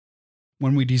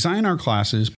When we design our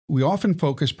classes, we often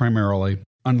focus primarily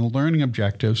on the learning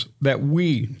objectives that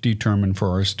we determine for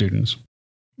our students.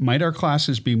 Might our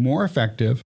classes be more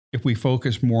effective if we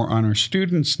focus more on our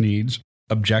students' needs,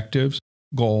 objectives,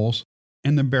 goals,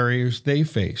 and the barriers they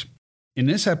face? In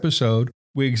this episode,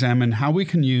 we examine how we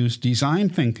can use design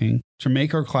thinking to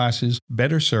make our classes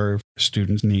better serve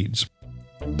students' needs.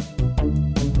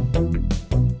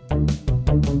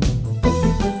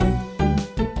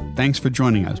 Thanks for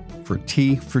joining us for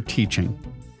T for Teaching,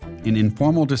 an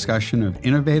informal discussion of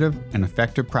innovative and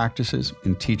effective practices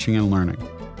in teaching and learning.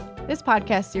 This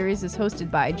podcast series is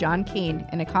hosted by John Kane,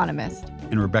 an economist,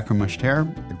 and Rebecca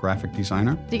Mushtare, a graphic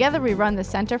designer. Together we run the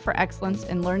Center for Excellence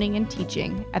in Learning and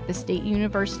Teaching at the State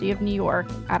University of New York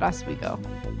at Oswego.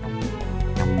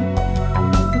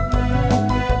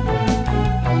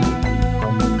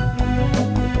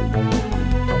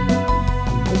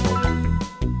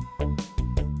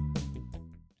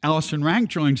 Allison Rank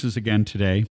joins us again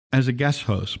today as a guest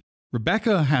host.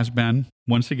 Rebecca has been,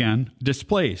 once again,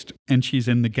 displaced, and she's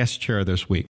in the guest chair this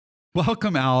week.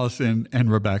 Welcome, Allison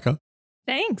and Rebecca.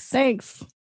 Thanks.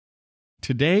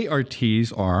 Today, our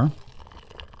teas are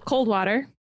cold water.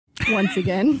 Once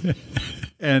again.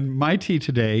 And my tea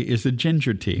today is a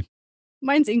ginger tea.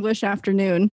 Mine's English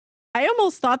afternoon. I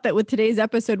almost thought that with today's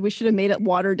episode, we should have made it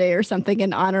Water Day or something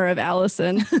in honor of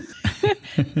Allison.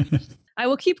 I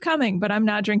will keep coming, but I'm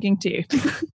not drinking tea.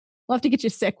 We'll have to get you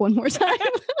sick one more time.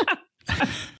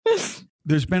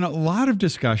 There's been a lot of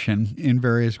discussion in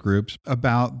various groups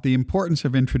about the importance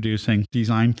of introducing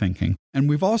design thinking. And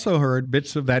we've also heard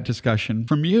bits of that discussion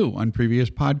from you on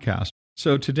previous podcasts.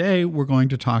 So today we're going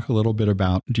to talk a little bit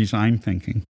about design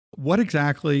thinking. What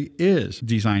exactly is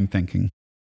design thinking?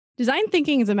 Design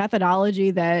thinking is a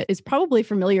methodology that is probably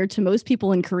familiar to most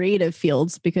people in creative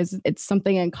fields because it's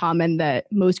something in common that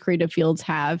most creative fields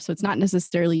have. So it's not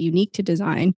necessarily unique to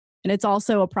design. And it's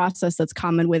also a process that's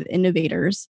common with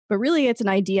innovators. But really, it's an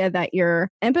idea that you're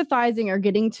empathizing or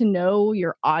getting to know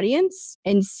your audience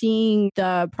and seeing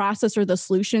the process or the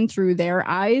solution through their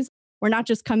eyes. We're not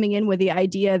just coming in with the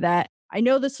idea that I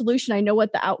know the solution, I know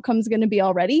what the outcome is going to be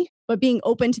already, but being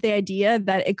open to the idea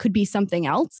that it could be something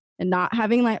else and not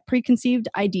having that preconceived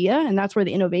idea. And that's where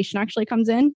the innovation actually comes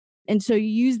in. And so you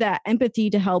use that empathy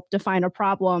to help define a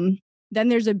problem. Then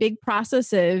there's a big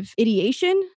process of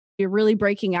ideation. You're really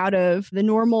breaking out of the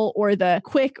normal or the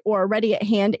quick or ready at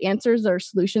hand answers or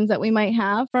solutions that we might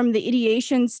have. From the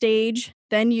ideation stage,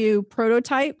 then you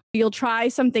prototype. You'll try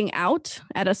something out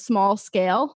at a small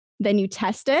scale. Then you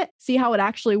test it, see how it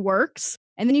actually works.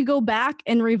 And then you go back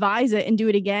and revise it and do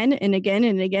it again and again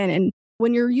and again. And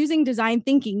when you're using design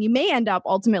thinking, you may end up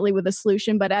ultimately with a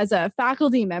solution. But as a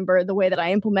faculty member, the way that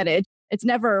I implement it, it's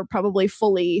never probably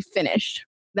fully finished.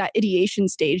 That ideation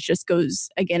stage just goes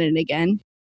again and again.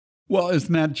 Well,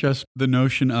 isn't that just the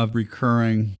notion of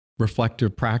recurring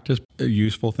reflective practice, a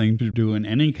useful thing to do in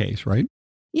any case, right?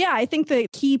 Yeah, I think the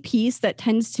key piece that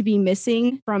tends to be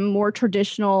missing from more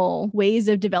traditional ways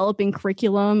of developing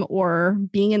curriculum or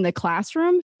being in the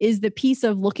classroom is the piece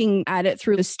of looking at it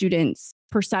through the student's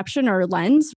perception or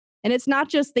lens. And it's not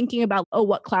just thinking about,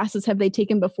 what classes have they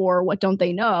taken before? What don't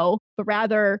they know? But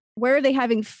rather, where are they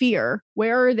having fear?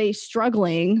 Where are they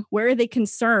struggling? Where are they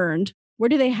concerned? Where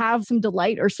do they have some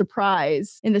delight or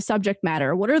surprise in the subject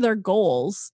matter? What are their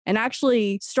goals? And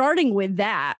actually starting with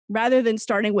that rather than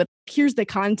starting with, here's the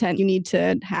content you need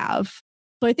to have.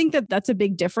 So I think that that's a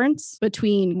big difference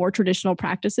between more traditional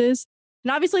practices.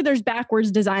 And obviously there's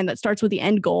backwards design that starts with the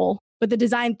end goal, but the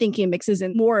design thinking mixes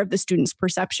in more of the student's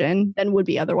perception than would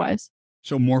be otherwise.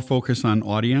 So more focus on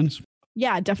audience?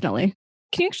 Yeah, definitely.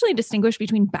 Can you actually distinguish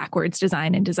between backwards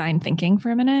design and design thinking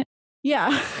for a minute?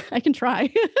 Yeah, I can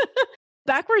try.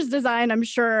 Backwards design, I'm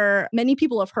sure many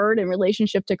people have heard in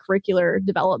relationship to curricular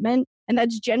development. And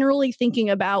that's generally thinking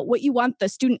about what you want the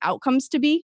student outcomes to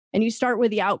be. And you start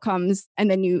with the outcomes and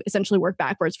then you essentially work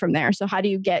backwards from there. So how do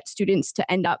you get students to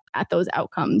end up at those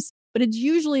outcomes? But it's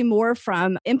usually more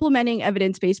from implementing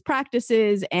evidence-based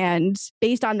practices and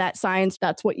based on that science,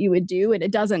 that's what you would do. And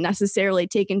it doesn't necessarily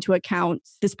take into account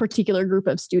this particular group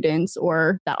of students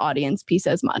or that audience piece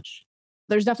as much.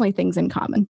 There's definitely things in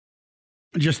common.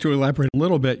 Just to elaborate a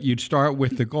little bit, you'd start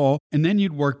with the goal, and then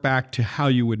you'd work back to how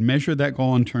you would measure that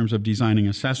goal in terms of designing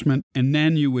assessment, and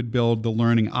then you would build the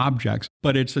learning objects.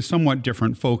 But it's a somewhat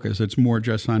different focus. It's more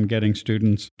just on getting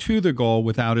students to the goal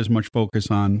without as much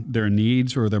focus on their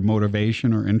needs or their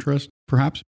motivation or interest,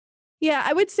 perhaps? Yeah,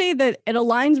 I would say that it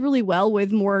aligns really well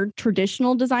with more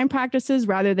traditional design practices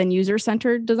rather than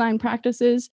user-centered design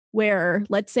practices, where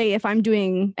let's say if I'm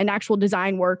doing an actual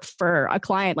design work for a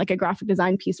client, like a graphic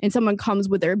design piece, and someone comes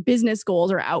with their business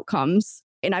goals or outcomes,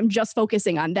 and I'm just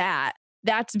focusing on that,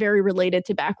 that's very related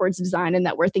to backwards design and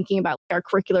that we're thinking about our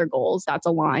curricular goals. That's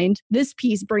aligned. This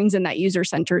piece brings in that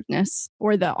user-centeredness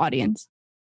or the audience.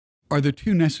 Are the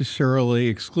two necessarily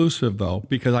exclusive, though?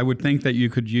 Because I would think that you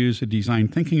could use a design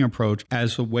thinking approach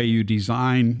as the way you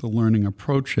design the learning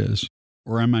approaches.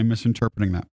 Or am I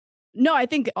misinterpreting that? No, I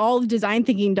think all design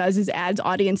thinking does is adds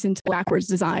audience into backwards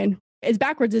design. It's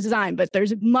backwards design, but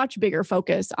there's a much bigger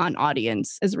focus on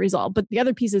audience as a result. But the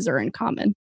other pieces are in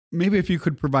common. Maybe if you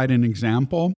could provide an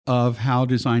example of how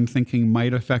design thinking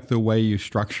might affect the way you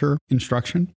structure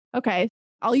instruction. Okay.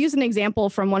 I'll use an example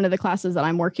from one of the classes that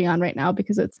I'm working on right now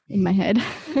because it's in my head.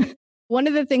 One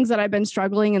of the things that I've been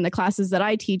struggling in the classes that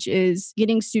I teach is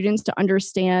getting students to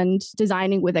understand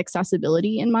designing with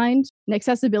accessibility in mind. And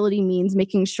accessibility means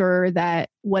making sure that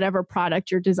whatever product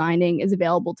you're designing is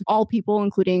available to all people,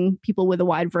 including people with a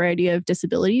wide variety of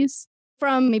disabilities.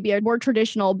 From maybe a more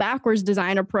traditional backwards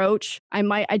design approach, I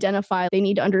might identify they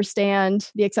need to understand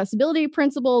the accessibility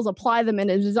principles, apply them in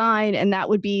a design, and that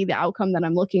would be the outcome that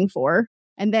I'm looking for.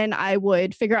 And then I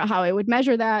would figure out how I would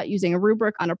measure that using a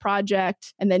rubric on a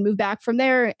project, and then move back from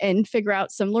there and figure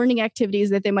out some learning activities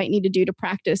that they might need to do to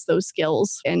practice those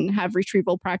skills and have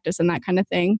retrieval practice and that kind of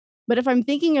thing. But if I'm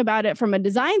thinking about it from a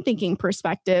design thinking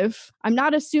perspective, I'm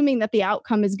not assuming that the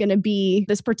outcome is going to be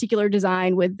this particular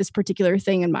design with this particular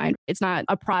thing in mind. It's not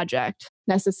a project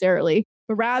necessarily,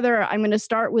 but rather I'm going to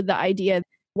start with the idea.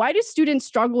 Why do students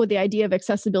struggle with the idea of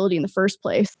accessibility in the first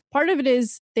place? Part of it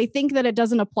is they think that it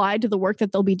doesn't apply to the work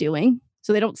that they'll be doing,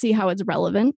 so they don't see how it's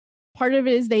relevant. Part of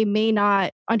it is they may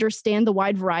not understand the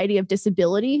wide variety of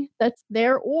disability that's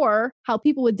there or how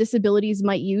people with disabilities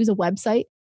might use a website.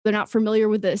 They're not familiar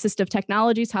with the assistive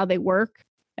technologies, how they work,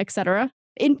 etc.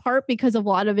 In part because a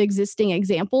lot of existing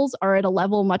examples are at a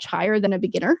level much higher than a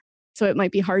beginner, so it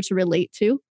might be hard to relate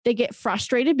to. They get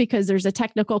frustrated because there's a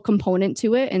technical component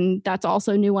to it, and that's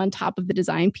also new on top of the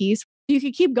design piece. You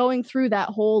could keep going through that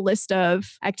whole list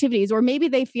of activities, or maybe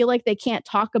they feel like they can't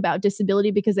talk about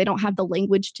disability because they don't have the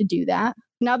language to do that.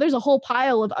 Now there's a whole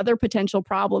pile of other potential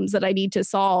problems that I need to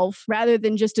solve rather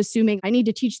than just assuming I need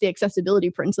to teach the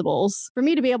accessibility principles. For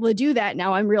me to be able to do that,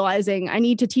 now I'm realizing I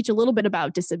need to teach a little bit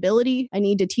about disability. I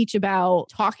need to teach about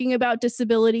talking about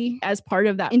disability as part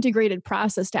of that integrated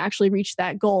process to actually reach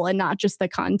that goal and not just the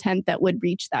content that would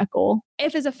reach that goal.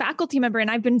 If as a faculty member,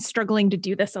 and I've been struggling to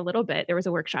do this a little bit, there was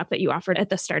a workshop that you offered at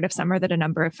the start of summer that a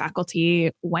number of faculty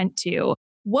went to.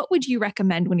 What would you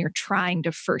recommend when you're trying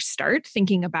to first start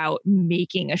thinking about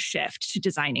making a shift to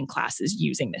designing classes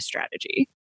using this strategy?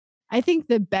 I think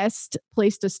the best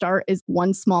place to start is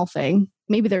one small thing.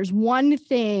 Maybe there's one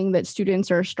thing that students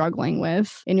are struggling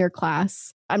with in your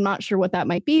class. I'm not sure what that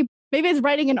might be. Maybe it's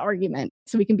writing an argument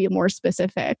so we can be more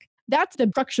specific. That's the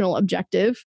instructional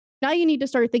objective. Now you need to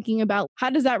start thinking about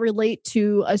how does that relate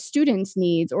to a student's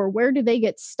needs, or where do they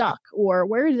get stuck, or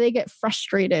where do they get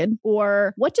frustrated,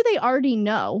 or what do they already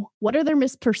know? What are their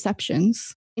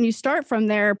misperceptions? And you start from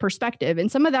their perspective. And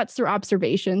some of that's through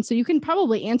observation. So you can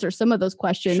probably answer some of those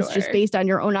questions just based on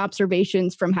your own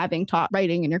observations from having taught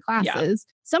writing in your classes.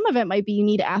 Yeah. Some of it might be you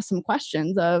need to ask some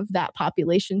questions of that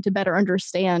population to better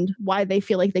understand why they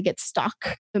feel like they get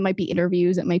stuck. It might be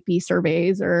interviews, it might be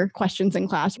surveys or questions in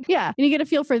class. Yeah. And you get a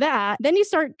feel for that. Then you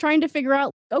start trying to figure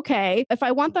out, okay, if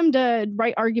I want them to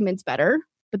write arguments better,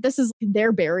 but this is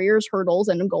their barriers, hurdles,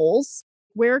 and goals,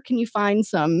 where can you find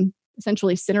some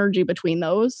essentially synergy between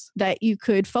those that you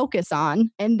could focus on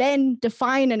and then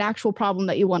define an actual problem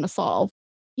that you want to solve?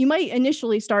 You might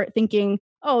initially start thinking,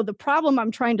 oh, the problem I'm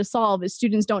trying to solve is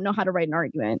students don't know how to write an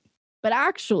argument. But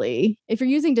actually, if you're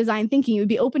using design thinking, you would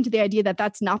be open to the idea that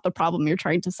that's not the problem you're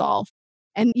trying to solve.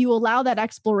 And you allow that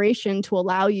exploration to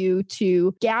allow you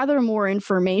to gather more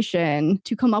information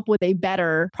to come up with a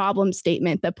better problem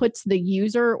statement that puts the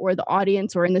user or the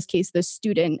audience, or in this case, the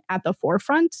student, at the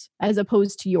forefront, as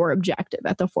opposed to your objective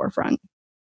at the forefront.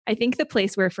 I think the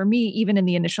place where, for me, even in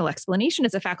the initial explanation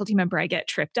as a faculty member, I get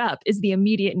tripped up is the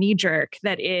immediate knee jerk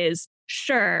that is,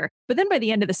 sure, but then by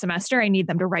the end of the semester, I need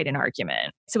them to write an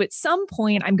argument. So at some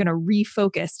point, I'm going to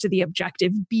refocus to the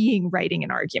objective being writing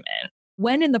an argument.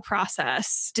 When in the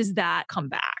process does that come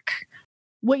back?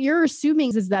 What you're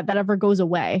assuming is that ever goes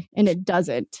away, and it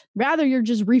doesn't. Rather, you're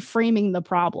just reframing the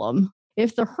problem.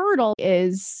 If the hurdle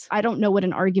is, I don't know what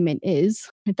an argument is,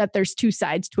 that there's two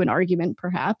sides to an argument,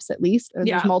 perhaps, at least, or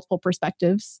there's multiple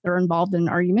perspectives that are involved in an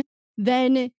argument,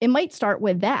 then it might start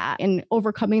with that and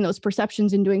overcoming those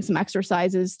perceptions and doing some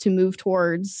exercises to move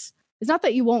towards. It's not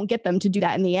that you won't get them to do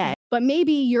that in the end, but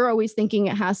maybe you're always thinking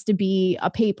it has to be a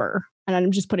paper. and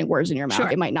I'm just putting words in your mouth. Sure.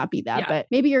 It might not be that, Yeah. but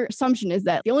maybe your assumption is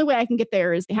that the only way I can get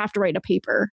there is they have to write a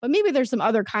paper. But maybe there's some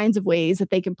other kinds of ways that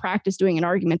they can practice doing an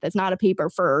argument that's not a paper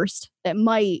first, that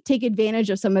might take advantage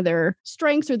of some of their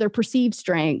strengths or their perceived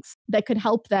strengths that could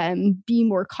help them be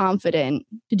more confident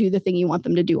to do the thing you want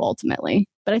them to do ultimately.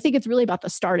 But I think it's really about the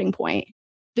starting point.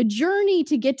 The journey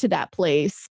to get to that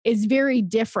place is very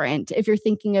different if you're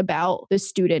thinking about the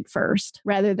student first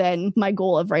rather than my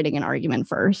goal of writing an argument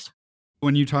first.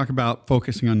 When you talk about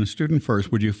focusing on the student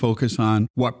first, would you focus on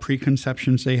what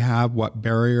preconceptions they have, what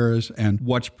barriers, and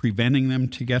what's preventing them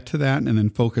to get to that, and then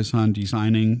focus on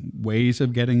designing ways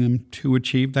of getting them to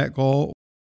achieve that goal?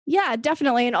 Yeah,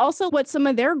 definitely. And also what some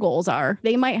of their goals are.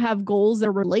 They might have goals that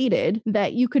are related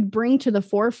that you could bring to the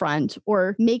forefront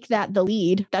or make that the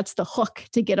lead. That's the hook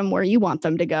to get them where you want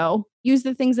them to go. Use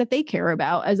the things that they care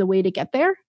about as a way to get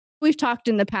there. We've talked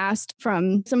in the past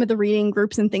from some of the reading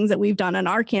groups and things that we've done on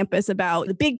our campus about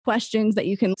the big questions that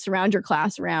you can surround your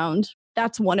class around.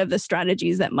 That's one of the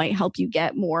strategies that might help you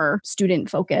get more student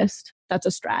focused. That's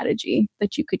a strategy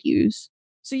that you could use.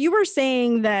 So you were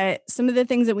saying that some of the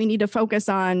things that we need to focus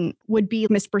on would be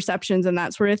misperceptions and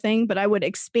that sort of thing, but I would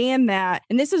expand that.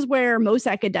 And this is where most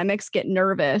academics get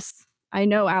nervous. I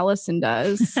know Allison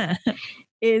does,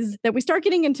 is that we start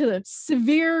getting into the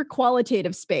severe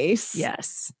qualitative space.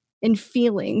 Yes. And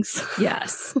feelings.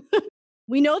 Yes.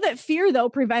 We know that fear, though,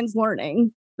 prevents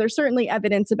learning. There's certainly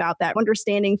evidence about that.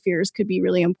 Understanding fears could be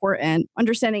really important.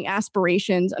 Understanding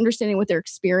aspirations, understanding what their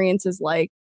experience is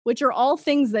like, which are all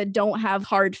things that don't have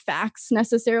hard facts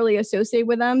necessarily associated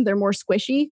with them. They're more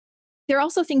squishy. There are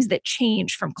also things that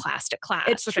change from class to class,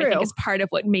 It's which true. I think is part of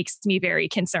what makes me very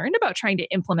concerned about trying to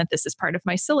implement this as part of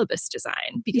my syllabus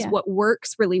design, because what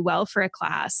works really well for a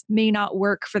class may not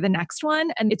work for the next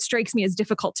one. And it strikes me as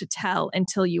difficult to tell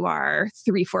until you are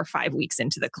 3, 4, 5 weeks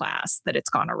into the class that it's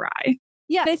gone awry.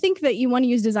 Yeah, I think that you want to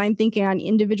use design thinking on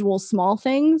individual small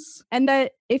things, and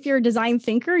that if you're a design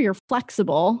thinker, you're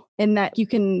flexible in that you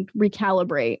can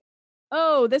recalibrate.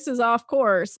 Oh, this is off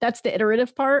course. That's the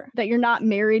iterative part, that you're not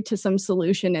married to some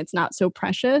solution. It's not so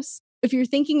precious. If you're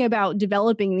thinking about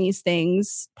developing these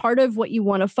things, part of what you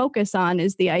want to focus on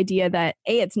is the idea that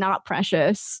it's not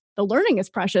precious. The learning is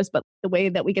precious, but the way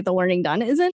that we get the learning done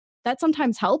isn't. That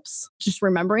sometimes helps, just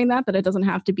remembering that it doesn't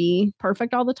have to be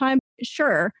perfect all the time.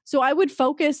 Sure. So I would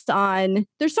focus on,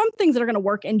 there's some things that are going to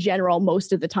work in general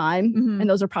most of the time. Mm-hmm. And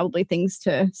those are probably things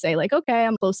to say like, okay,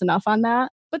 I'm close enough on that.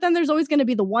 But then there's always going to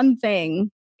be the one thing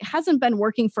it hasn't been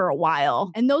working for a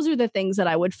while. And those are the things that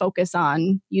I would focus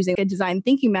on using a design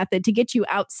thinking method to get you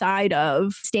outside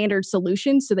of standard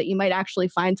solutions so that you might actually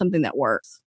find something that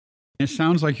works. It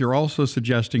sounds like you're also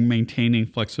suggesting maintaining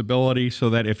flexibility so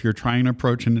that if you're trying an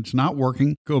approach and it's not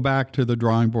working, go back to the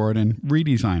drawing board and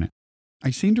redesign it.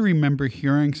 I seem to remember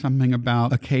hearing something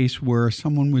about a case where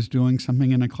someone was doing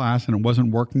something in a class and it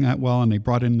wasn't working that well and they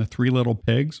brought in the 3 little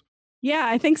pigs. Yeah,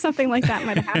 I think something like that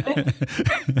might have happened.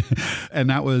 And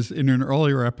that was in an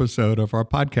earlier episode of our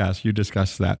podcast, you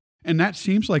discussed that. And that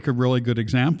seems like a really good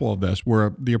example of this,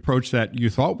 where the approach that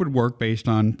you thought would work based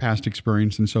on past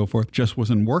experience and so forth just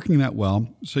wasn't working that well.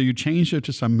 So you changed it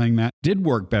to something that did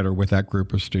work better with that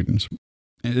group of students.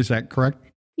 Is that correct?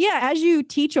 Yeah, as you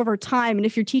teach over time, and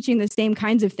if you're teaching the same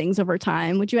kinds of things over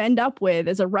time, what you end up with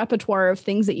is a repertoire of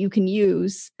things that you can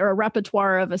use, or a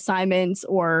repertoire of assignments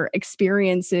or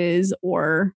experiences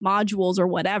or modules or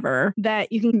whatever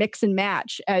that you can mix and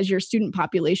match as your student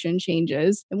population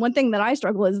changes. And one thing that I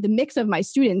struggle is the mix of my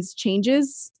students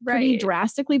changes pretty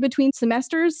drastically between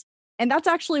semesters. And that's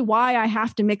actually why I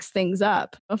have to mix things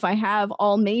up. If I have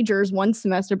all majors one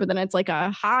semester, but then it's like a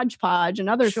hodgepodge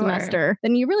another semester,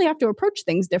 then you really have to approach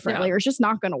things differently or it's just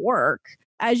not going to work.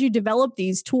 As you develop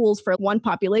these tools for one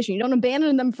population, you don't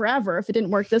abandon them forever if it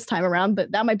didn't work this time around,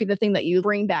 but that might be the thing that you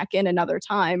bring back in another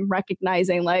time,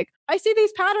 recognizing like, I see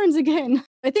these patterns again.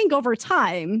 I think over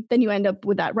time, then you end up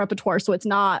with that repertoire. So it's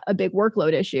not a big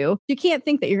workload issue. You can't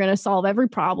think that you're going to solve every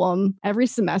problem every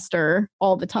semester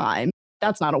all the time.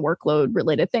 That's not a workload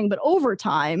related thing. But over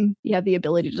time, you have the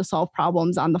ability to solve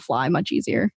problems on the fly much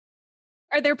easier.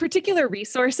 Are there particular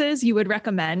resources you would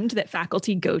recommend that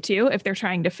faculty go to if they're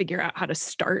trying to figure out how to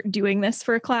start doing this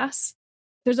for a class?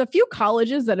 There's a few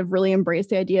colleges that have really embraced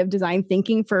the idea of design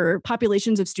thinking for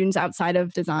populations of students outside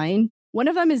of design. One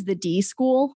of them is the D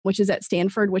School, which is at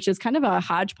Stanford, which is kind of a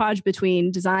hodgepodge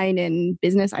between design and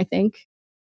business, I think.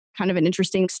 Kind of an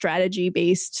interesting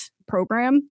strategy-based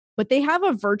program. But they have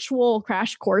a virtual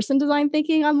crash course in design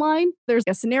thinking online. There's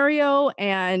a scenario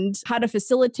and how to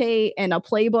facilitate and a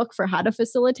playbook for how to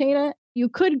facilitate it. You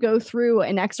could go through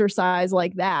an exercise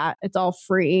like that. It's all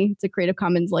free. It's a Creative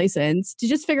Commons license to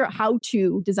just figure out how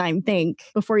to design think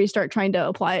before you start trying to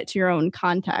apply it to your own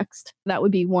context. That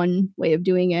would be one way of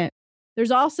doing it. There's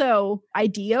also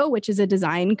IDEO, which is a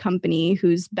design company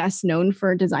who's best known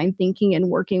for design thinking and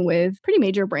working with pretty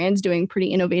major brands doing pretty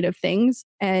innovative things.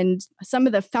 And some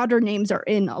of the founder names are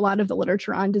in a lot of the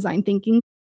literature on design thinking.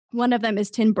 One of them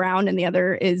is Tim Brown and the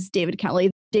other is David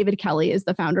Kelley. David Kelley is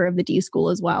the founder of the D School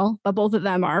as well, but both of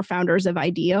them are founders of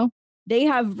IDEO. They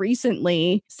have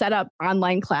recently set up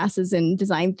online classes in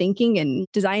design thinking and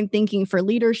design thinking for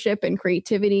leadership and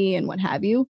creativity and what have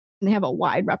you. And they have a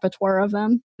wide repertoire of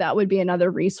them. That would be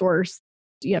another resource.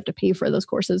 You have to pay for those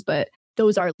courses, but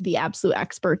those are the absolute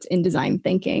experts in design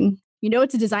thinking. You know,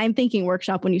 it's a design thinking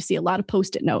workshop when you see a lot of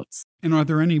Post-it notes. And are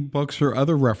there any books or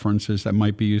other references that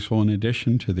might be useful in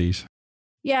addition to these?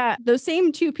 Yeah, those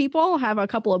same two people have a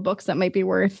couple of books that might be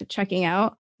worth checking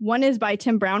out. One is by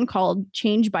Tim Brown called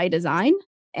Change by Design.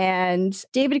 And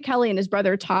David Kelley and his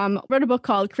brother Tom wrote a book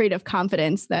called Creative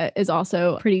Confidence that is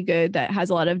also pretty good, that has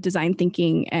a lot of design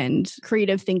thinking and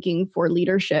creative thinking for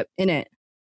leadership in it.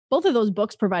 Both of those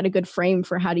books provide a good frame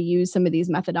for how to use some of these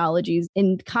methodologies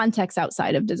in contexts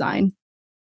outside of design.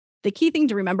 The key thing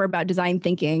to remember about design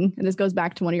thinking, and this goes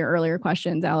back to one of your earlier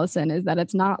questions, Allison, is that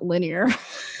it's not linear.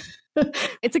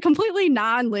 It's a completely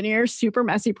non-linear, super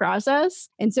messy process.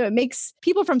 And so it makes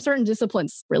people from certain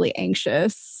disciplines really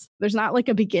anxious. There's not like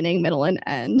a beginning, middle, and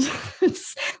end.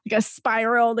 It's like a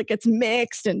spiral that gets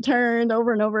mixed and turned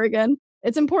over and over again.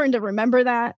 It's important to remember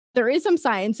that. There is some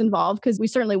science involved because we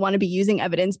certainly want to be using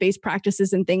evidence-based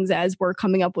practices and things as we're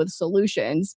coming up with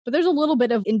solutions. But there's a little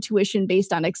bit of intuition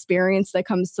based on experience that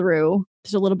comes through.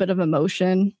 There's a little bit of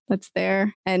emotion that's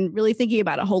there. And really thinking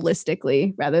about it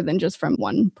holistically rather than just from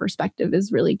one perspective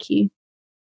is really key.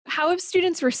 How have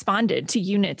students responded to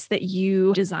units that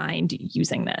you designed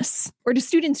using this? Or do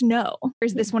students know? Or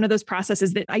is this one of those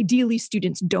processes that ideally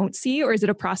students don't see? Or is it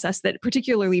a process that,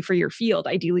 particularly for your field,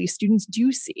 ideally students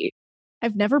do see?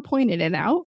 I've never pointed it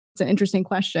out. It's an interesting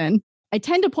question. I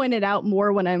tend to point it out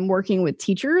more when I'm working with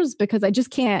teachers because I just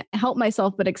can't help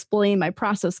myself but explain my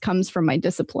process comes from my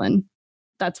discipline.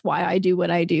 That's why I do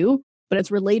what I do. But it's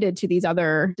related to these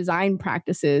other design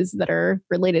practices that are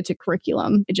related to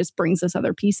curriculum. It just brings this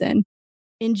other piece in.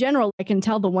 In general, I can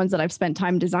tell the ones that I've spent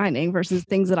time designing versus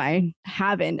things that I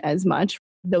haven't as much,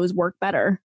 those work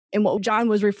better. And what John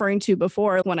was referring to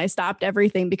before, when I stopped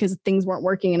everything because things weren't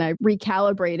working and I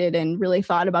recalibrated and really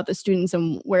thought about the students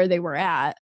and where they were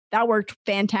at, that worked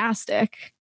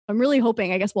fantastic. I'm really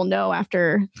hoping, I guess we'll know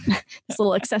after this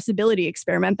little accessibility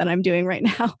experiment that I'm doing right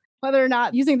now, whether or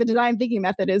not using the design thinking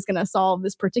method is going to solve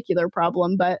this particular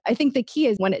problem. But I think the key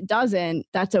is when it doesn't,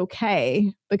 that's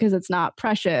okay because it's not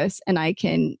precious and I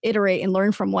can iterate and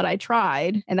learn from what I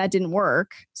tried and that didn't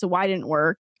work. So why didn't it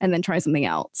work? And then try something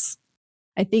else.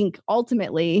 I think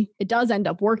ultimately it does end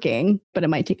up working, but it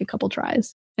might take a couple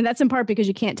tries. And that's in part because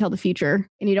you can't tell the future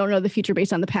and you don't know the future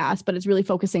based on the past, but it's really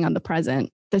focusing on the present.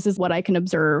 This is what I can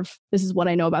observe. This is what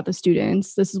I know about the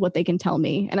students. This is what they can tell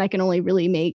me. And I can only really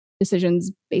make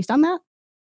decisions based on that.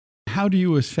 How do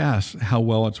you assess how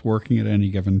well it's working at any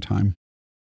given time?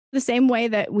 The same way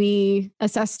that we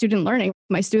assess student learning.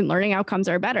 My student learning outcomes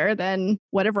are better, then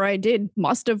whatever I did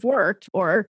must have worked,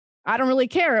 or I don't really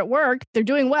care, it worked, they're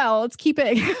doing well, let's keep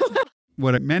it.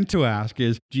 What I meant to ask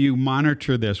is, do you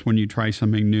monitor this when you try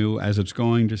something new as it's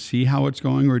going to see how it's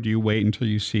going, or do you wait until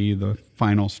you see the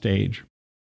final stage?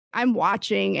 I'm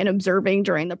watching and observing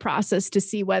during the process to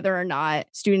see whether or not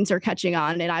students are catching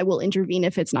on, and I will intervene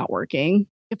if it's not working.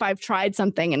 If I've tried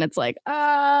something and it's like,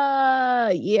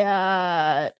 yeah,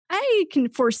 I can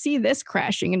foresee this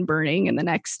crashing and burning in the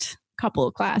next couple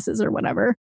of classes or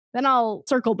whatever, then I'll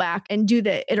circle back and do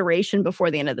the iteration before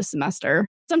the end of the semester.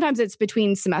 Sometimes it's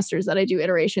between semesters that I do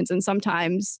iterations, and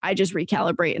sometimes I just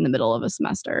recalibrate in the middle of a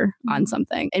semester on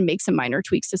something and make some minor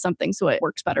tweaks to something so it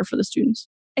works better for the students.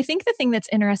 I think the thing that's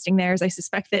interesting there is I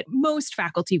suspect that most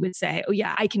faculty would say, oh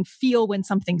yeah, I can feel when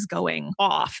something's going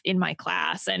off in my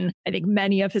class. And I think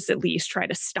many of us at least try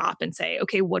to stop and say,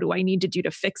 okay, what do I need to do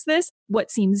to fix this?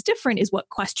 What seems different is what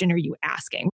question are you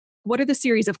asking? What are the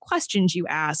series of questions you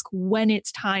ask when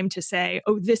it's time to say,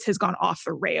 oh, this has gone off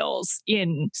the rails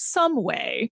in some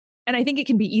way? And I think it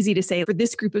can be easy to say for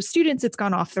this group of students, it's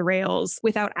gone off the rails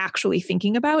without actually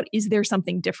thinking about, is there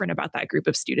something different about that group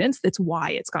of students that's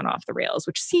why it's gone off the rails,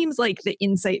 which seems like the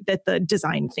insight that the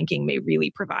design thinking may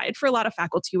really provide. For a lot of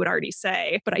faculty who would already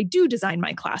say, but I do design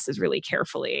my classes really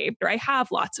carefully, or I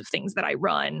have lots of things that I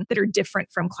run that are different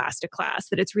from class to class,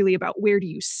 that it's really about where do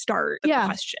you start the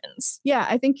questions. Yeah,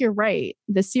 I think you're right.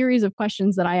 The series of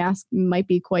questions that I ask might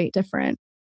be quite different.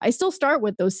 I still start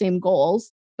with those same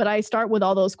goals, but I start with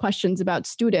all those questions about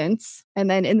students. And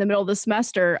then in the middle of the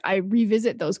semester, I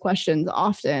revisit those questions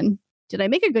often. Did I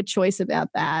make a good choice about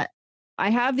that? I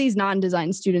have these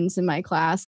non-design students in my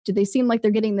class. Do they seem like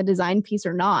they're getting the design piece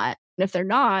or not? And if they're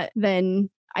not, then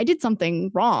I did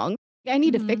something wrong. I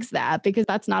need to fix that because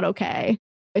that's not okay.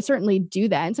 I certainly do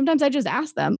that. And sometimes I just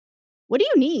ask them, what do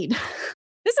you need?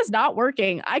 This is not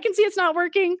working. I can see it's not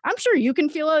working. I'm sure you can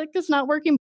feel like it's not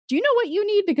working. Do you know what you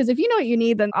need? Because if you know what you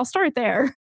need, then I'll start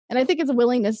there. And I think it's a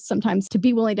willingness sometimes to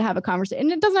be willing to have a conversation.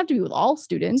 And it doesn't have to be with all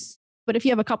students, but if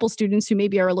you have a couple students who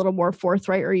maybe are a little more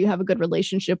forthright or you have a good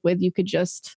relationship with, you could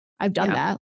just, I've done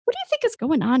that. What do you think is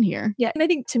going on here? Yeah. And I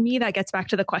think to me, that gets back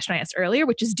to the question I asked earlier,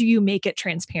 which is, do you make it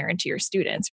transparent to your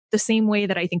students? The same way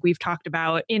that I think we've talked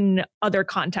about in other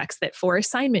contexts that for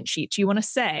assignment sheets, you want to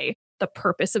say, the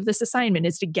purpose of this assignment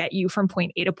is to get you from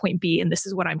point A to point B. And this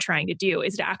is what I'm trying to do,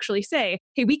 is to actually say,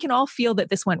 hey, we can all feel that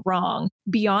this went wrong,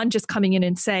 beyond just coming in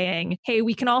and saying, hey,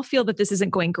 we can all feel that this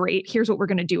isn't going great. Here's what we're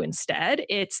going to do instead.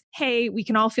 It's, hey, we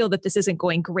can all feel that this isn't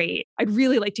going great. I'd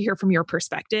really like to hear from your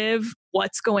perspective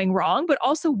what's going wrong, but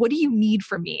also what do you need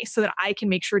from me so that I can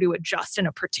make sure to adjust in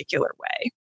a particular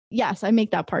way? Yes, I make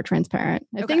that part transparent.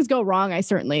 If things go wrong, I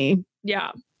certainly,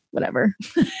 whatever.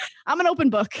 I'm an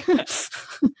open book.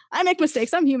 I make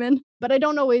mistakes. I'm human, but I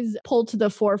don't always pull to the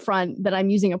forefront that I'm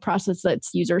using a process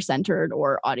that's user-centered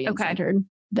or audience-centered.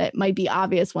 That might be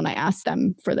obvious when I ask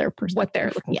them for their perspective. What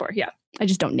they're looking for. Yeah. I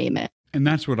just don't name it. And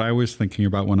that's what I was thinking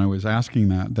about when I was asking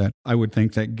that I would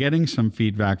think that getting some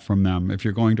feedback from them, if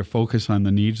you're going to focus on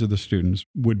the needs of the students,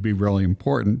 would be really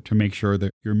important to make sure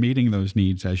that you're meeting those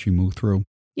needs as you move through.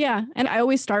 Yeah. And I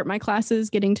always start my classes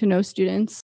getting to know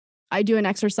students. I do an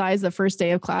exercise the first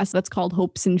day of class that's called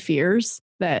Hopes and Fears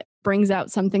that brings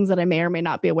out some things that I may or may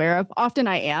not be aware of. Often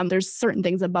I am. There's certain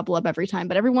things that bubble up every time,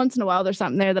 but every once in a while, there's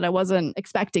something there that I wasn't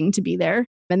expecting to be there.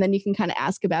 And then you can kind of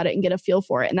ask about it and get a feel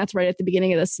for it. And that's right at the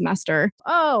beginning of the semester.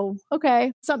 Oh,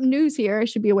 okay. Something new's here. I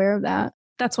should be aware of that.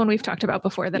 That's one we've talked about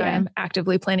before that I am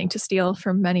actively planning to steal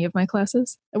from many of my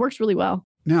classes. It works really well.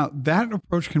 Now, that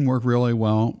approach can work really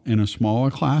well in a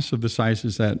smaller class of the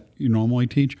sizes that you normally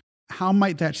teach. How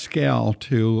might that scale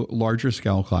to larger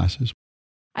scale classes?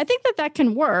 I think that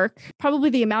can work. Probably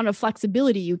the amount of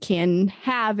flexibility you can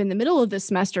have in the middle of the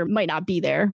semester might not be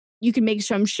there. You can make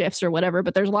some shifts or whatever,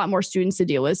 but there's a lot more students to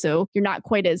deal with. So you're not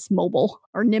quite as mobile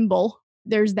or nimble.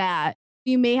 There's that.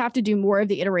 You may have to do more of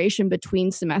the iteration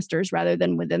between semesters rather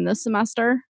than within the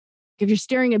semester. If you're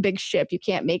steering a big ship, you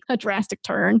can't make a drastic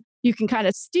turn. You can kind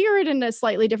of steer it in a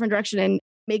slightly different direction and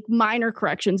make minor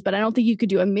corrections, but I don't think you could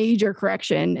do a major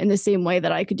correction in the same way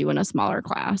that I could do in a smaller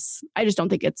class. I just don't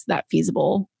think it's that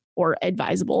feasible or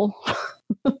advisable.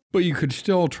 But you could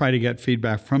still try to get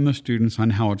feedback from the students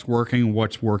on how it's working,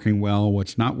 what's working well,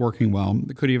 what's not working well.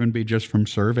 It could even be just from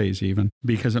surveys even,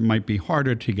 because it might be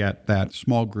harder to get that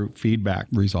small group feedback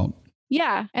result.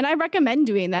 Yeah, and I recommend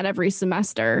doing that every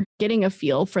semester, getting a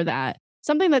feel for that.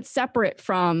 Something that's separate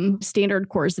from standard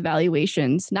course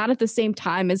evaluations, not at the same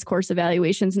time as course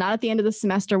evaluations, not at the end of the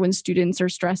semester when students are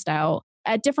stressed out.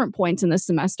 At different points in the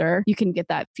semester, you can get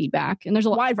that feedback. And there's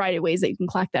a wide variety of ways that you can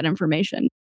collect that information.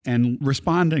 And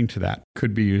responding to that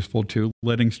could be useful too,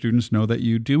 letting students know that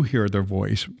you do hear their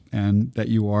voice and that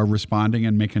you are responding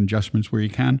and making adjustments where you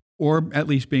can, or at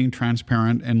least being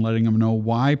transparent and letting them know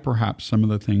why perhaps some of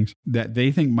the things that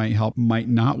they think might help might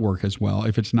not work as well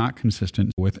if it's not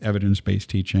consistent with evidence-based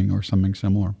teaching or something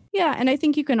similar. Yeah, and I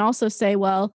think you can also say,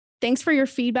 well, thanks for your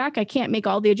feedback. I can't make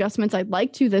all the adjustments I'd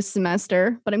like to this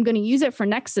semester, but I'm going to use it for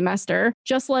next semester,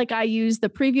 just like I used the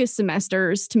previous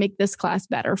semesters to make this class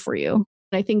better for you.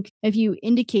 I think if you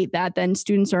indicate that, then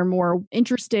students are more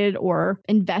interested or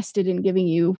invested in giving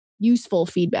you useful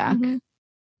feedback. Mm-hmm.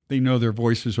 They know their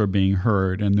voices are being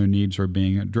heard and their needs are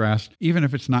being addressed, even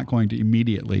if it's not going to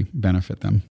immediately benefit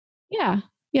them. Yeah.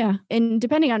 And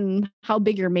depending on how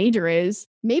big your major is,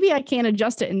 maybe I can't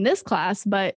adjust it in this class,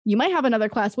 but you might have another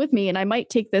class with me and I might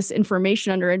take this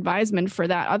information under advisement for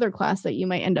that other class that you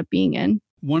might end up being in.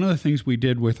 One of the things we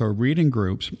did with our reading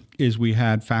groups is we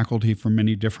had faculty from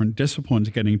many different disciplines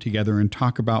getting together and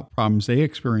talk about problems they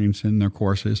experience in their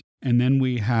courses. And then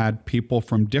we had people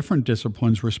from different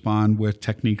disciplines respond with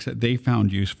techniques that they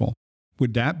found useful.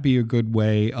 Would that be a good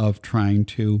way of trying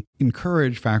to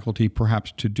encourage faculty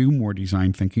perhaps to do more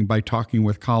design thinking by talking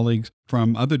with colleagues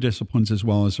from other disciplines as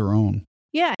well as their own?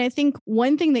 Yeah, I think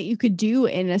one thing that you could do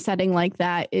in a setting like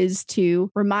that is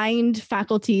to remind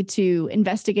faculty to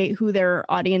investigate who their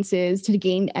audience is, to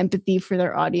gain empathy for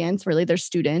their audience, really their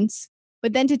students,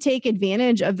 but then to take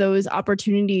advantage of those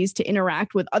opportunities to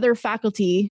interact with other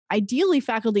faculty, ideally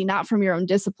faculty not from your own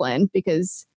discipline,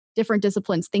 because different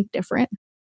disciplines think different,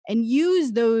 and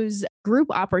use those group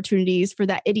opportunities for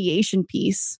that ideation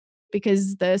piece,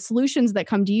 because the solutions that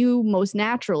come to you most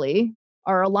naturally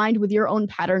are aligned with your own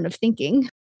pattern of thinking.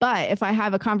 But if I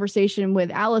have a conversation with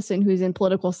Allison, who's in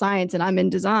political science and I'm in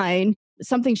design,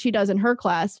 something she does in her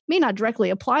class may not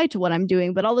directly apply to what I'm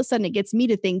doing, but all of a sudden it gets me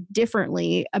to think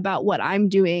differently about what I'm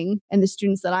doing and the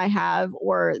students that I have,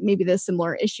 or maybe the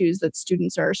similar issues that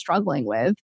students are struggling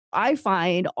with. I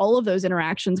find all of those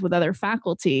interactions with other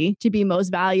faculty to be most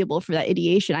valuable for that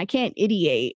ideation. I can't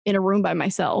ideate in a room by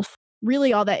myself.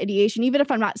 Really, all that ideation, even if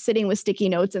I'm not sitting with sticky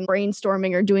notes and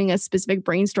brainstorming or doing a specific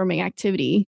brainstorming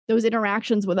activity, those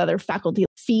interactions with other faculty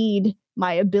feed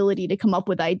my ability to come up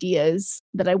with ideas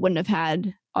that I wouldn't have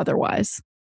had otherwise.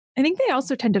 I think they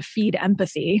also tend to feed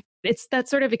empathy. It's that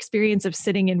sort of experience of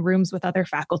sitting in rooms with other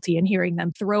faculty and hearing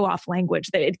them throw off language,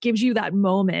 that it gives you that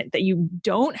moment that you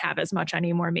don't have as much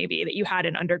anymore, maybe, that you had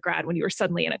in undergrad when you were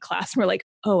suddenly in a class and were like,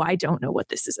 oh, I don't know what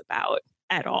this is about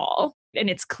at all. And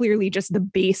it's clearly just the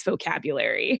base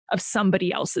vocabulary of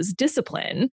somebody else's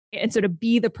discipline. And so to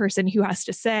be the person who has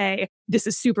to say, this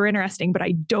is super interesting, but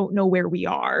I don't know where we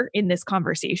are in this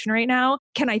conversation right now,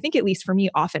 can, I think, at least for me,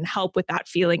 often help with that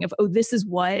feeling of, oh, this is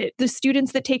what the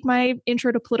students that take my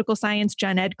Intro to Political Science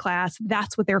Gen Ed class,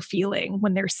 that's what they're feeling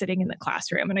when they're sitting in the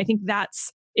classroom. And I think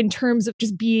that's, in terms of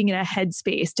just being in a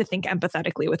headspace to think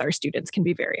empathetically with our students, can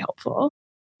be very helpful.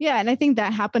 Yeah, and I think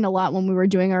that happened a lot when we were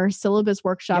doing our syllabus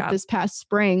workshop this past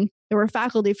spring. There were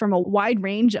faculty from a wide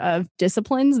range of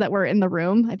disciplines that were in the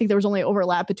room. I think there was only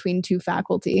overlap between 2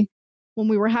 faculty. When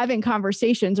we were having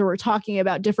conversations or we're talking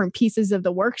about different pieces of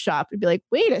the workshop, it'd be like,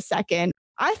 wait a second,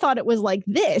 I thought it was like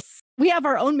this. We have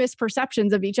our own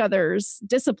misperceptions of each other's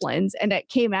disciplines, and it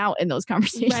came out in those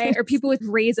conversations. Right. Or people would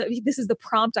raise this is the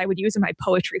prompt I would use in my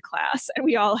poetry class. And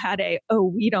we all had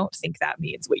we don't think that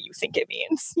means what you think it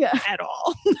means at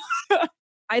all.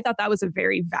 I thought that was a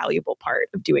very valuable part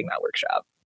of doing that workshop.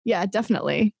 Yeah,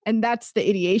 definitely. And that's the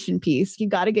ideation piece. You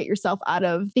got to get yourself out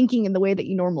of thinking in the way that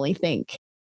you normally think.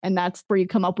 And that's where you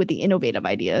come up with the innovative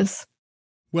ideas.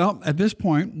 Well, at this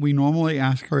point, we normally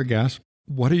ask our guests,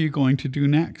 what are you going to do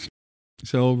next?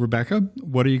 So, Rebecca,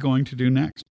 what are you going to do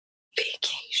next?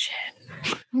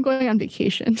 Vacation. I'm going on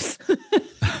vacations.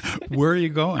 Where are you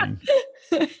going?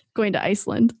 Going to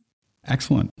Iceland.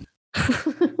 Excellent.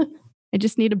 I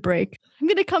just need a break. I'm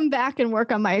going to come back and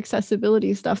work on my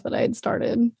accessibility stuff that I had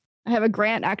started. I have a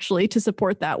grant actually to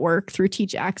support that work through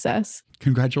Teach Access.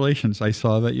 Congratulations. I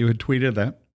saw that you had tweeted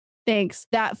that. Thanks.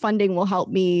 That funding will help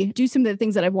me do some of the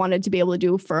things that I've wanted to be able to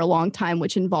do for a long time,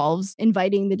 which involves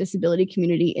inviting the disability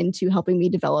community into helping me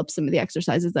develop some of the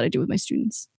exercises that I do with my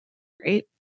students. Great.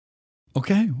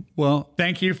 Okay. Well,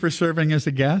 thank you for serving as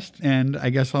a guest. And I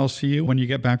guess I'll see you when you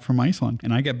get back from Iceland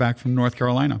and I get back from North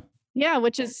Carolina. Yeah,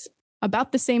 which is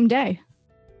about the same day.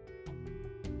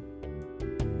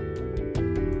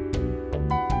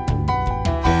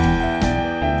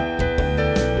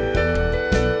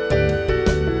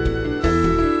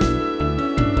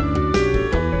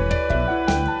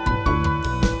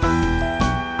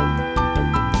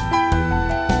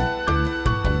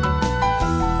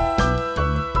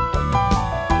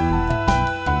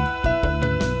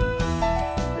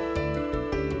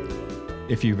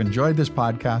 If you've enjoyed this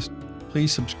podcast,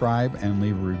 please subscribe and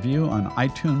leave a review on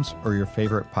iTunes or your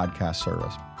favorite podcast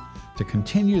service. To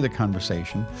continue the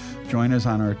conversation, join us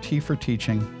on our T for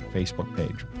Teaching Facebook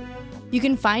page. You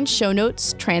can find show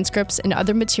notes, transcripts, and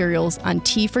other materials on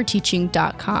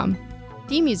tforteaching.com.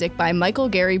 Theme music by Michael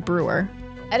Gary Brewer.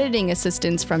 Editing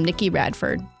assistance from Nikki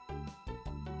Radford.